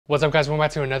What's up guys, welcome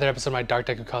back to another episode of my Dark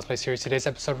Deku Cosplay series. Today's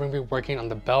episode we're going to be working on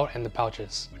the belt and the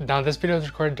pouches. Now this video is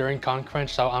recorded during Con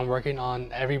Crunch, so I'm working on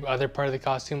every other part of the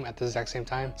costume at the exact same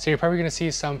time. So you're probably going to see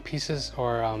some pieces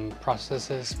or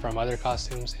processes from other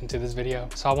costumes into this video.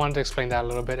 So I wanted to explain that a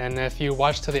little bit, and if you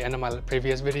watched to the end of my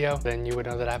previous video, then you would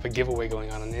know that I have a giveaway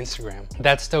going on Instagram.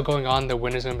 That's still going on. The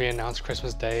winner's going to be announced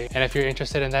Christmas Day, and if you're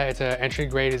interested in that, it's an entry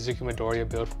grade Izuku Midoriya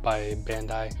build by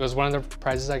Bandai. It was one of the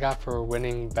prizes I got for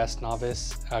winning Best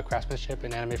Novice craftsmanship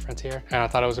in Anime Frontier, and I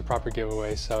thought it was a proper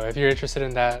giveaway. So if you're interested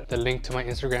in that, the link to my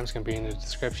Instagram is going to be in the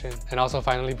description. And also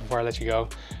finally, before I let you go,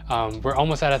 we're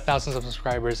almost at 1,000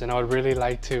 subscribers, and I would really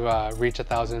like to reach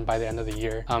 1,000 by the end of the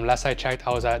year. Last I checked, I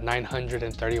was at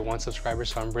 931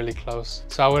 subscribers, so I'm really close.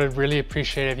 So I would really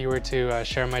appreciate if you were to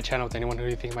share my channel with anyone who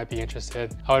you think might be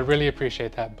interested. I would really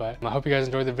appreciate that. But I hope you guys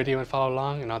enjoyed the video and follow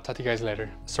along, and I'll talk to you guys later.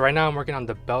 So right now I'm working on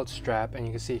the belt strap, and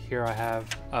you can see here I have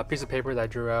a piece of paper that I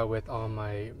drew out with all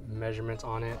my measurements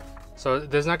on it. So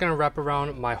this is not going to wrap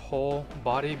around my whole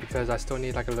body because I still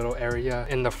need like a little area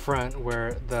in the front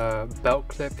where the belt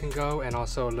clip can go, and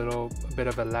also a little bit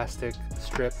of elastic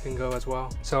strip can go as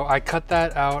well. So I cut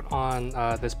that out on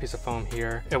this piece of foam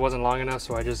here. It wasn't long enough,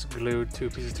 so I just glued two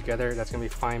pieces together. That's going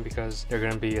to be fine because they're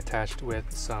going to be attached with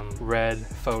some red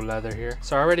faux leather here.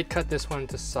 So I already cut this one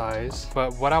to size,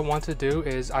 but what I want to do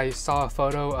is I saw a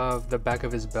photo of the back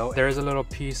of his belt. There is a little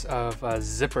piece of a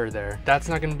zipper there. That's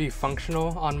not going to be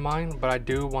functional on mine, but I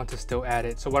do want to still add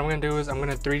it. So what I'm going to do is I'm going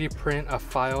to 3D print a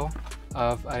file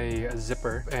of a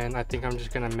zipper, and I think I'm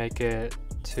just going to make it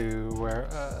to where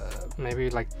maybe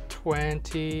like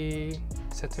 20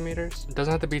 centimeters. It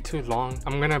doesn't have to be too long.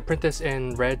 I'm gonna print this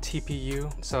in red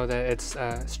TPU so that it's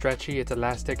stretchy, it's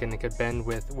elastic, and it could bend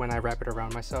with when I wrap it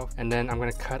around myself. And then I'm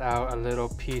gonna cut out a little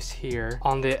piece here.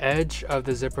 On the edge of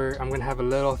the zipper, I'm gonna have a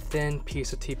little thin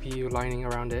piece of TPU lining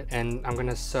around it, and I'm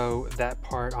gonna sew that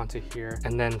part onto here,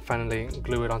 and then finally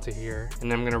glue it onto here.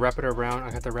 And then I'm gonna wrap it around.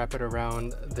 I have to wrap it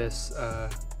around this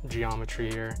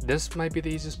geometry here. This might be the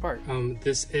easiest part.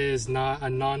 This is not a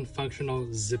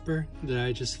non-functional zipper that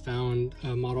I just found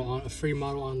a free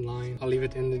model online. I'll leave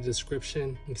it in the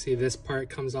description. You can see this part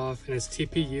comes off, and it's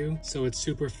TPU, so it's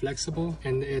super flexible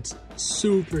and it's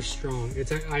super strong.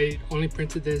 I only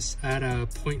printed this at a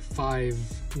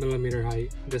 0.5 millimeter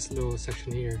height, this little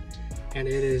section here, and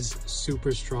it is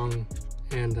super strong.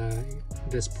 And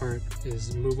this part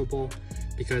is movable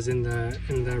because in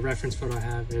the reference photo I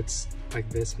have, it's like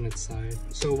this on its side.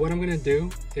 So what I'm gonna do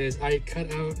is I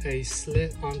cut out a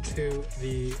slit onto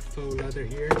the faux leather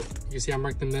here. You see I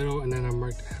marked the middle, and then I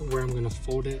marked where I'm gonna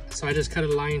fold it. So I just cut a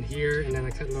line here, and then I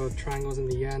cut little triangles in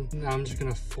the end. Now I'm just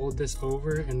gonna fold this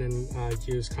over and then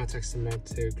use contact cement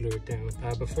to glue it down.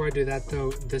 Before I do that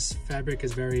though, this fabric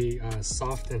is very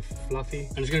soft and fluffy.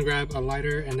 I'm just gonna grab a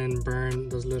lighter and then burn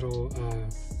those little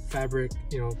fabric,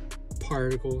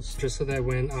 particles, just so that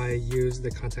when I use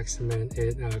the contact cement,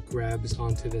 it grabs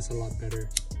onto this a lot better.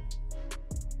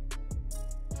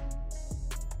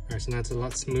 Alright, so now it's a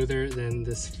lot smoother than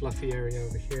this fluffy area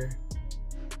over here.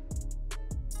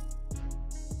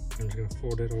 I'm just gonna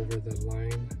fold it over the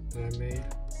line that I made.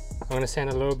 I'm gonna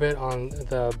sand a little bit on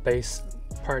the base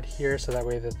part here, so that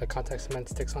way that the contact cement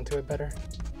sticks onto it better.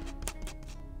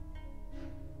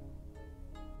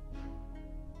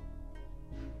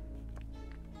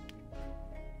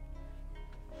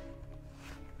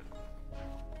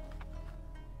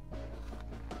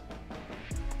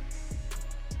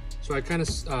 So I kind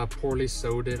of poorly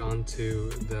sewed it onto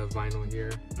the vinyl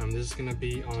here. This is gonna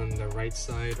be on the right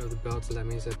side of the belt, so that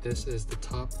means that this is the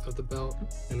top of the belt.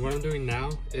 And what I'm doing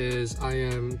now is I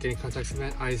am getting contact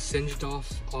cement. I singed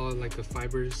off all like the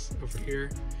fibers over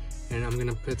here, and I'm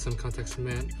gonna put some contact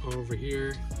cement all over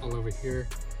here,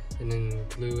 and then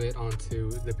glue it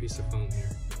onto the piece of foam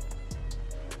here.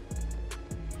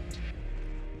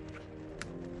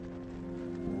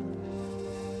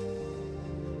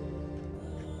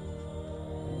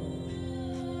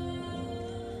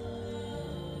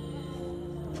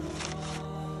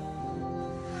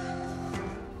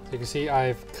 You can see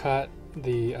I've cut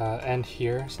the end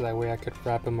here, so that way I could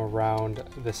wrap them around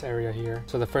this area here.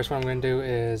 So the first one I'm going to do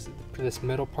is this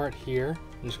middle part here.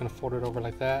 I'm just going to fold it over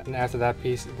like that, and after that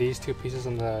piece, these two pieces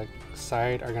on the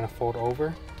side are going to fold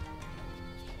over,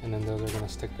 and then those are going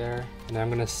to stick there. And then I'm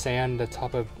going to sand the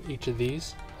top of each of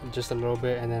these just a little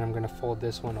bit, and then I'm going to fold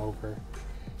this one over,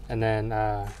 and then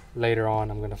later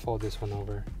on I'm going to fold this one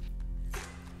over.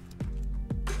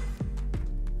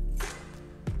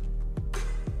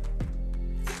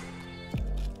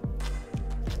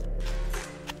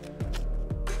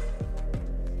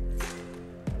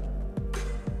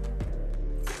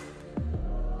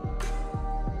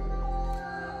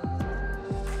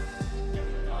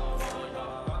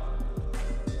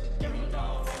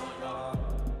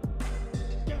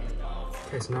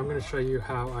 Okay, so now I'm going to show you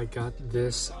how I got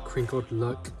this crinkled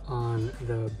look on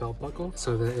the belt buckle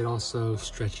so that it also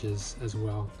stretches as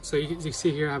well. So you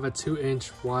see here I have a 2-inch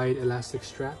wide elastic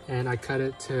strap, and I cut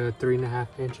it to 3.5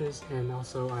 inches, and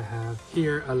also I have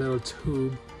here a little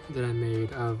tube that I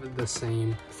made of the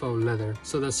same faux leather.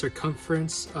 So the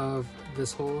circumference of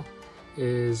this hole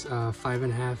is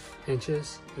 5.5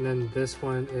 inches, and then this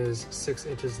one is 6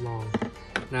 inches long.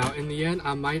 Now in the end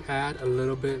I might add a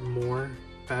little bit more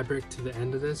fabric to the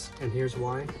end of this, and here's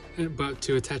why. But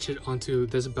to attach it onto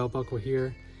this belt buckle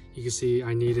here, you can see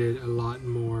I needed a lot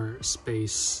more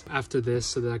space after this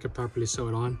so that I could properly sew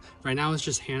it on. Right now it's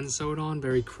just hand sewed on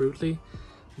very crudely,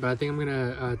 but I think I'm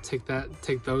gonna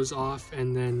take those off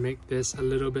and then make this a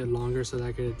little bit longer so that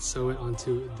I could sew it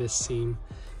onto this seam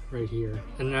right here.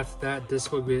 And after that,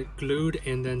 this will get glued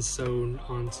and then sewn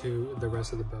onto the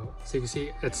rest of the belt. So you can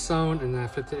see it's sewn, and then I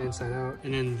flipped it inside out,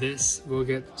 and then this will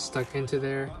get stuck into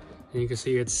there, and you can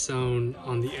see it's sewn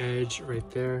on the edge right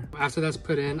there. After that's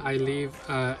put in, I leave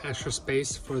extra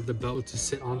space for the belt to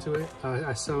sit onto it.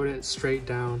 I sewed it straight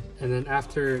down, and then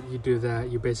after you do that,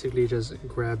 you basically just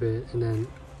grab it and then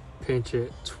pinch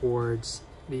it towards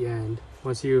the end.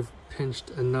 Once you've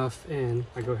pinched enough in,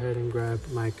 I go ahead and grab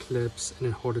my clips and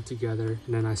then hold it together,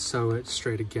 and then I sew it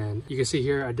straight again. You can see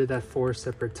here I did that 4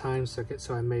 separate times,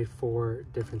 so I made 4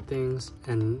 different things,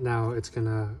 and now it's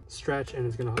gonna stretch, and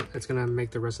it's gonna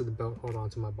make the rest of the belt hold on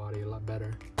to my body a lot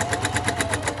better.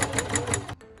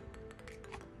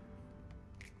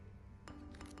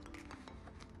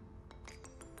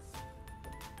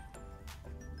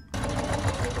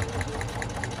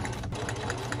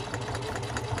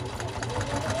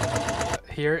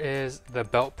 Here is the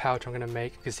belt pouch I'm gonna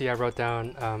make. You can see I wrote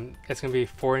down it's gonna be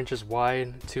 4 inches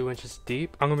wide, 2 inches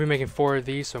deep. I'm gonna be making 4 of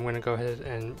these, so I'm gonna go ahead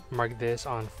and mark this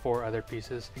on 4 other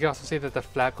pieces. You can also see that the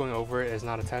flap going over it is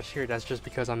not attached here. That's just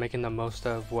because I'm making the most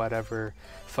of whatever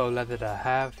faux leather that I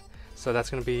have. So that's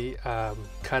going to be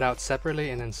cut out separately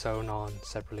and then sewn on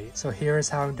separately. So here is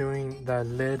how I'm doing the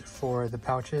lid for the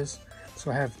pouches. So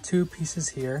I have 2 pieces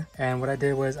here, and what I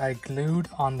did was I glued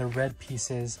on the red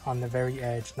pieces on the very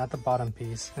edge, not the bottom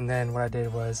piece. And then what I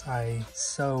did was I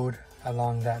sewed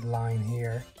along that line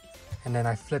here, and then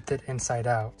I flipped it inside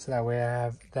out, so that way I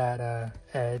have that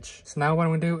edge. So now what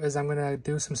I'm gonna do is I'm gonna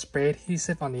do some spray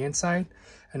adhesive on the inside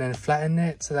and then flatten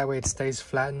it so that way it stays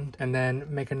flattened, and then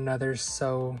make another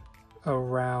sew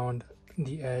around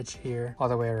the edge here all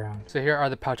the way around. So here are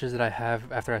the pouches that I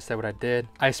have after I said what I did.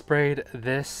 I sprayed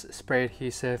this spray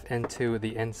adhesive into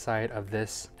the inside of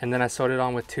this, and then I sewed it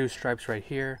on with 2 stripes right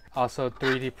here. Also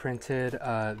 3D printed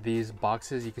these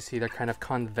boxes. You can see they're kind of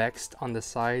convexed on the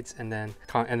sides and then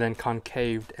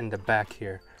concaved in the back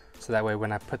here. So that way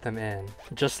when I put them in,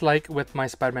 just like with my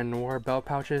Spider-Man Noir belt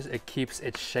pouches, it keeps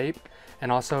its shape.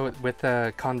 And also with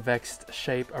the convexed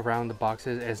shape around the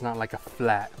boxes, it's not like a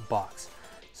flat box.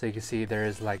 So you can see there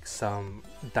is like some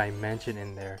dimension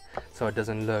in there, so it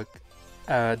doesn't look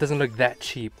that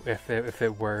cheap if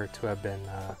it were to have been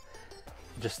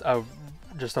just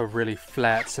a really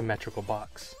flat symmetrical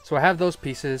box. So I have those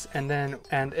pieces, and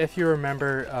if you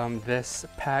remember this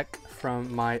pack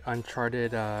from my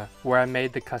Uncharted where I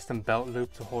made the custom belt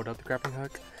loop to hold up the grappling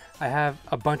hook, I have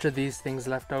a bunch of these things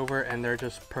left over, and they're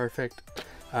just perfect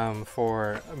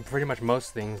for pretty much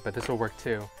most things, but this will work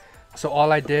too. So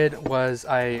all I did was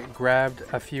I grabbed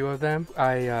a few of them,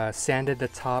 I sanded the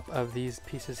top of these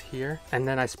pieces here, and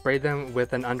then I sprayed them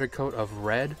with an undercoat of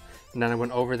red, and then I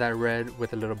went over that red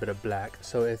with a little bit of black.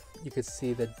 So if you could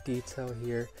see the detail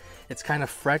here, it's kind of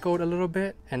freckled a little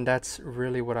bit, and that's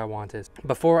really what I wanted.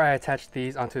 Before I attach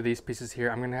these onto these pieces here,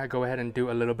 I'm gonna go ahead and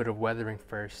do a little bit of weathering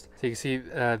first. So you can see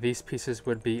these pieces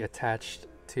would be attached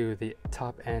to the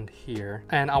top end here,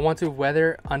 and I want to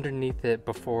weather underneath it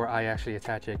before I actually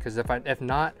attach it, because if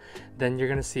not, then you're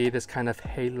gonna see this kind of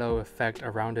halo effect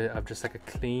around it of just like a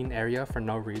clean area for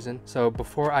no reason. So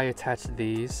before I attach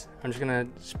these, I'm just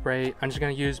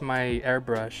gonna use my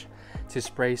airbrush to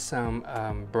spray some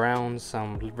browns,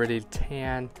 some really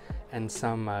tan, and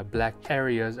some black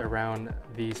areas around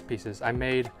these pieces. I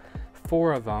made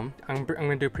 4 of them. I'm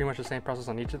gonna do pretty much the same process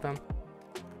on each of them.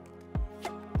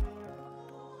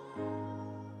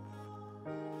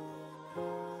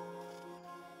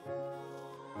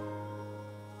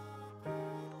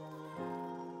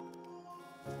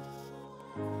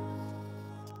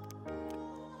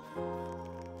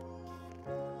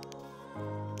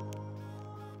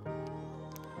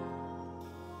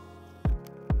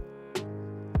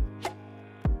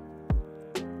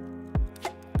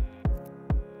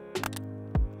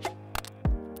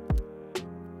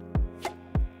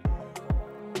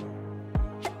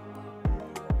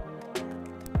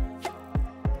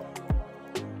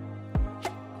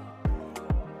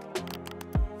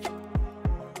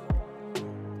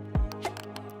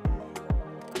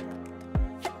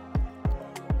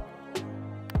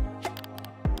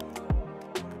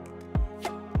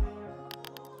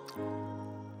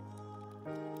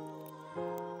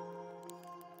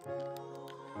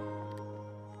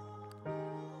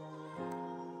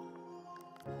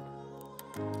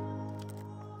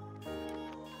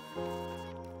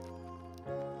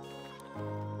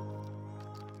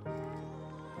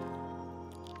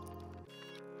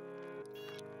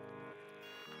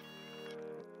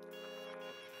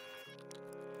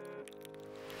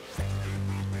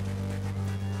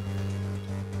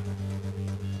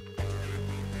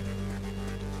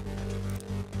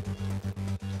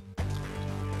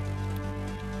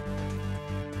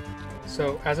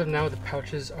 So as of now, the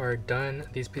pouches are done.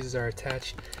 These pieces are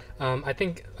attached. I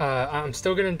think I'm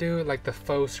still gonna do like the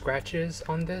faux scratches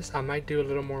on this. I might do a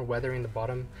little more weathering the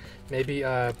bottom.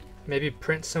 Maybe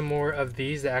print some more of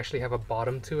these that actually have a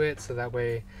bottom to it, so that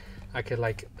way I could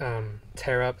like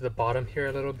tear up the bottom here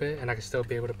a little bit and I could still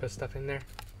be able to put stuff in there.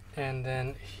 And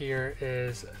then here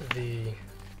is the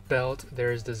belt.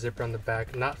 There's the zipper on the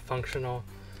back, not functional,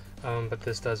 but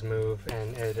this does move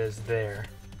and it is there.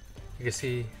 You can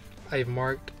see I've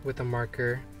marked with a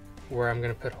marker where I'm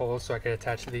going to put holes so I can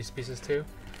attach these pieces to.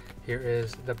 Here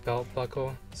is the belt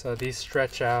buckle. So these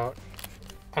stretch out.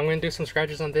 I'm going to do some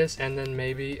scratches on this and then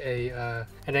maybe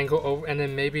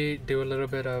maybe do a little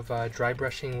bit of dry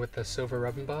brushing with the silver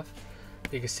rubbing buff.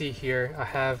 You can see here I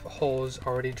have holes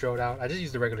already drilled out. I just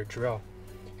used the regular drill.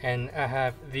 And I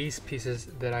have these pieces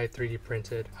that I 3D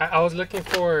printed. I was looking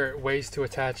for ways to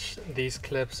attach these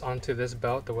clips onto this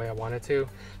belt the way I wanted to.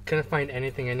 Couldn't find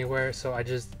anything anywhere, so I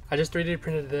just 3D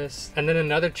printed this. And then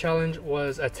another challenge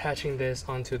was attaching this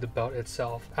onto the belt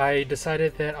itself. I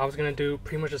decided that I was gonna do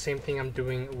pretty much the same thing I'm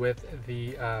doing with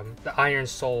the iron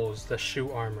soles, the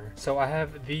shoe armor. So I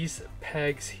have these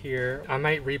pegs here. I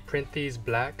might reprint these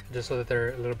black just so that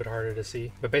they're a little bit harder to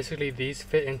see. But basically these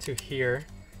fit into here.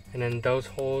 And then those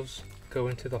holes go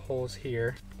into the holes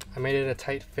here. I made it a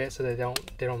tight fit so they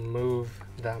don't move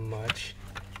that much.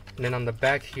 And then on the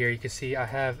back here, you can see I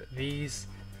have these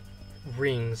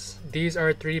rings. These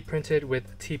are 3D printed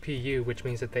with TPU, which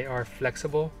means that they are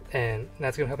flexible, and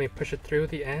that's gonna help me push it through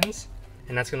the ends,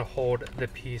 and that's gonna hold the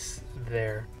piece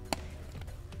there.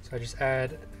 So I just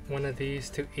add one of these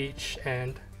to each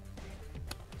end.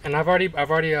 And I've already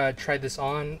tried this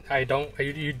on.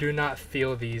 You do not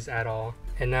feel these at all.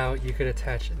 And now you could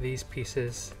attach these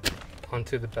pieces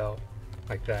onto the belt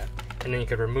like that. And then you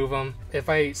could remove them. If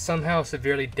I somehow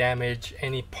severely damage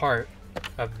any part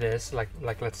of this, like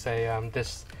let's say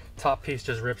this top piece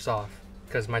just rips off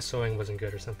because my sewing wasn't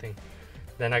good or something,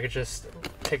 then I could just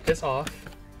take this off,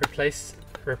 replace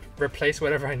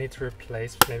whatever I need to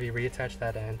replace, maybe reattach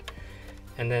that end.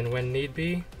 And then when need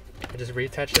be, I just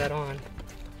reattach that on.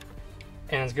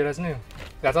 And it's good as new.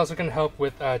 That's also going to help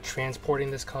with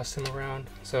transporting this costume around.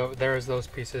 So there's those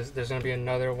pieces. There's going to be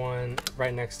another one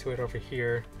right next to it over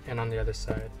here and on the other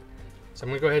side. So I'm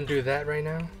going to go ahead and do that right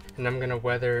now. And I'm going to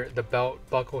weather the belt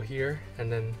buckle here,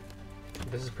 and then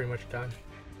this is pretty much done.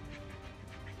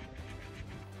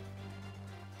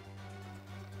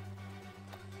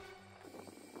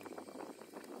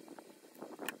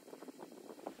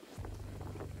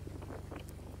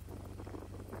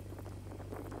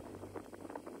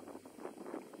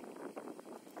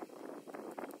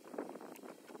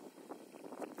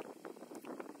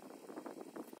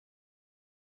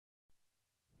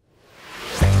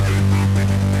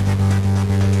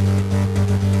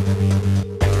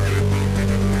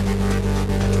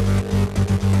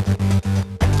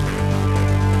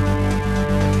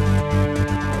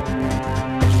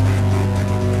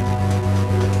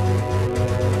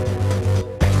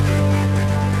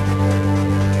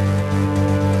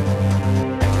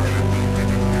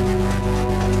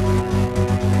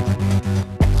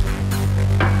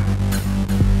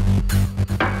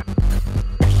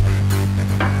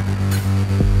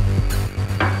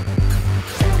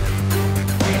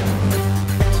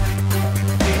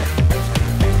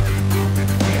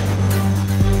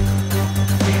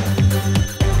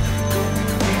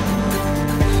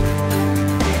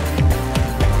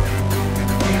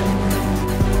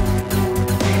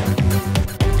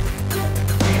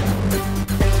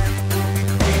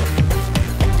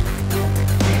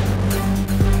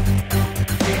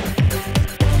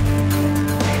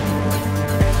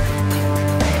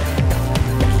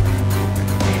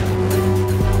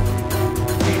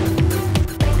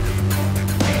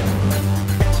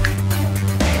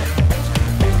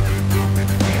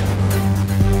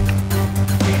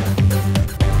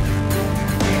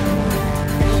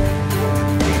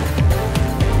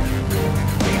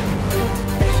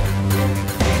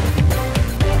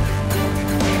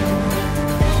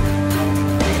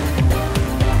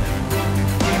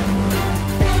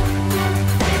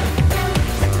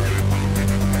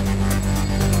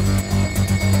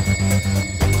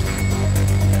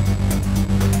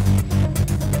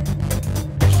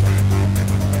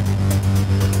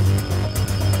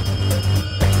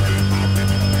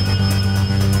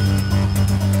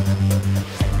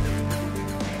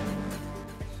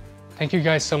 Thank you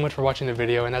guys so much for watching the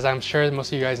video, and as I'm sure most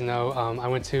of you guys know, I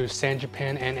went to San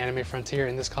Japan and Anime Frontier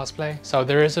in this cosplay. So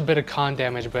there is a bit of con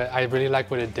damage, but I really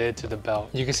like what it did to the belt.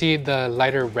 You can see the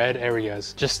lighter red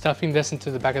areas. Just stuffing this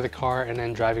into the back of the car and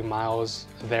then driving miles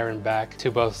there and back to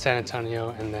both San Antonio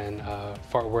and then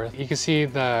Fort Worth. You can see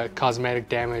the cosmetic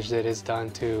damage that is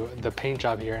done to the paint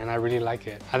job here, and I really like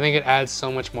it. I think it adds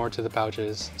so much more to the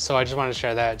pouches. So I just wanted to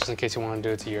share that just in case you want to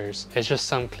do it to yours. It's just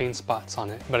some clean spots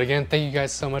on it. But again, thank you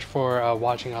guys so much for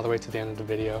watching all the way to the end of the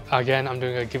video. Again, I'm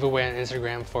doing a giveaway on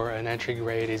Instagram for an entry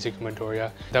grade Izuku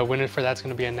Midoriya. The winner for that's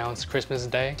going to be announced Christmas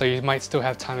Day, so you might still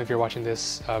have time if you're watching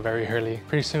this very early.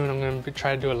 Pretty soon I'm going to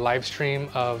try to do a live stream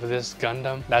of this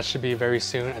Gundam. That should be very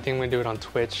soon. I think I'm going to do it on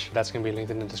Twitch. That's going to be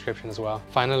linked in the description as well.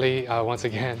 Finally, once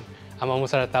again, I'm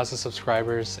almost at 1,000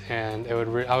 subscribers, and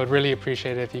I would really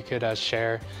appreciate it if you could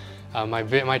share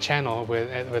my channel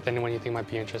with anyone you think might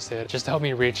be interested, just to help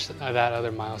me reach that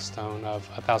other milestone of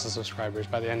 1,000 subscribers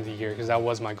by the end of the year, because that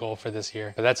was my goal for this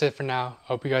year. But that's it for now.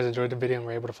 Hope you guys enjoyed the video and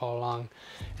were able to follow along,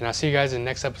 and I'll see you guys in the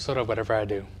next episode of whatever I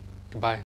do. Goodbye.